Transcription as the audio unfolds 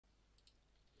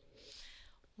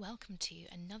Welcome to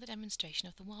another demonstration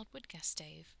of the Wild Woodgas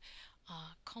Stove,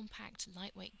 our compact,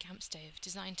 lightweight camp stove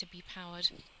designed to be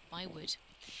powered by wood.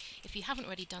 If you haven't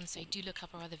already done so, do look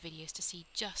up our other videos to see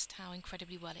just how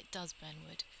incredibly well it does burn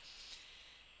wood.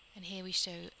 And here we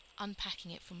show unpacking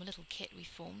it from a little kit we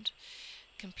formed,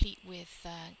 complete with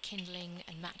kindling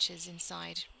and matches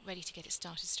inside, ready to get it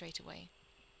started straight away.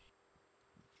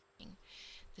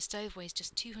 The stove weighs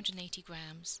just 280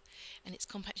 grams and it's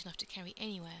compact enough to carry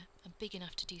anywhere and big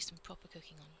enough to do some proper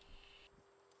cooking on.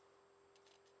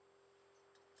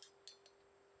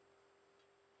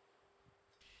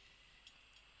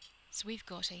 So we've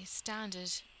got a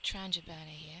standard Trangia burner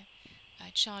here,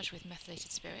 charged with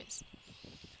methylated spirits,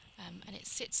 and it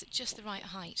sits at just the right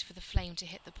height for the flame to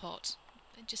hit the pot,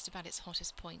 at just about its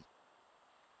hottest point.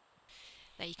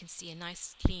 There you can see a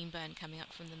nice clean burn coming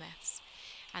up from the meths.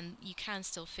 And you can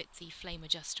still fit the flame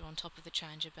adjuster on top of the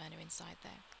Trangia burner inside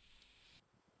there.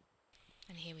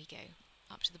 And here we go,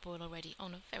 up to the boil already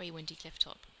on a very windy cliff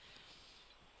top.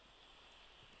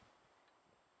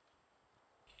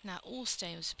 Now all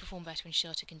stoves perform better in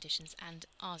shelter conditions and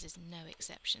ours is no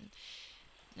exception.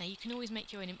 Now you can always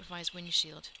make your own improvised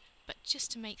windshield, but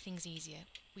just to make things easier,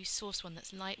 we've sourced one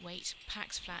that's lightweight,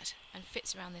 packs flat and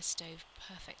fits around this stove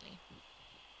perfectly.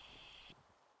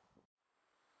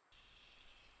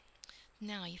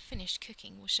 Now you've finished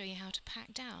cooking, we'll show you how to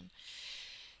pack down.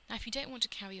 Now if you don't want to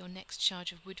carry your next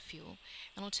charge of wood fuel,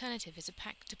 an alternative is to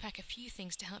pack a few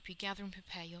things to help you gather and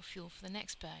prepare your fuel for the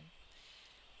next burn.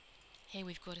 Here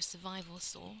we've got a survival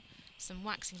saw, some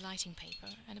waxing lighting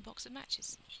paper and a box of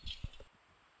matches.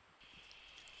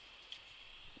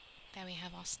 There we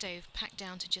have our stove packed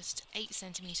down to just 8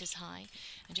 centimetres high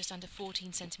and just under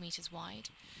 14 centimetres wide.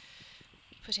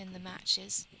 Put in the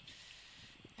matches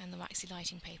and the waxy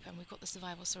lighting paper, and we've got the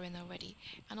survival saw in there already.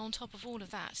 And on top of all of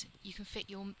that, you can fit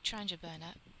your Trangia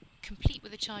burner, complete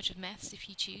with a charge of meths if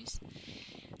you choose,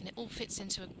 and it all fits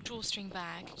into a drawstring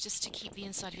bag just to keep the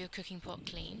inside of your cooking pot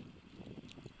clean.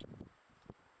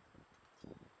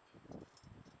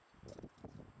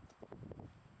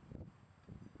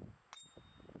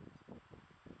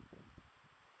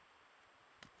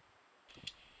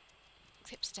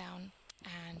 Clips down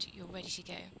and you're ready to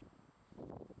go.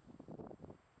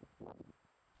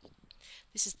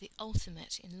 This is the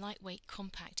ultimate in lightweight,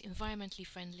 compact, environmentally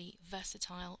friendly,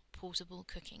 versatile, portable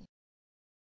cooking.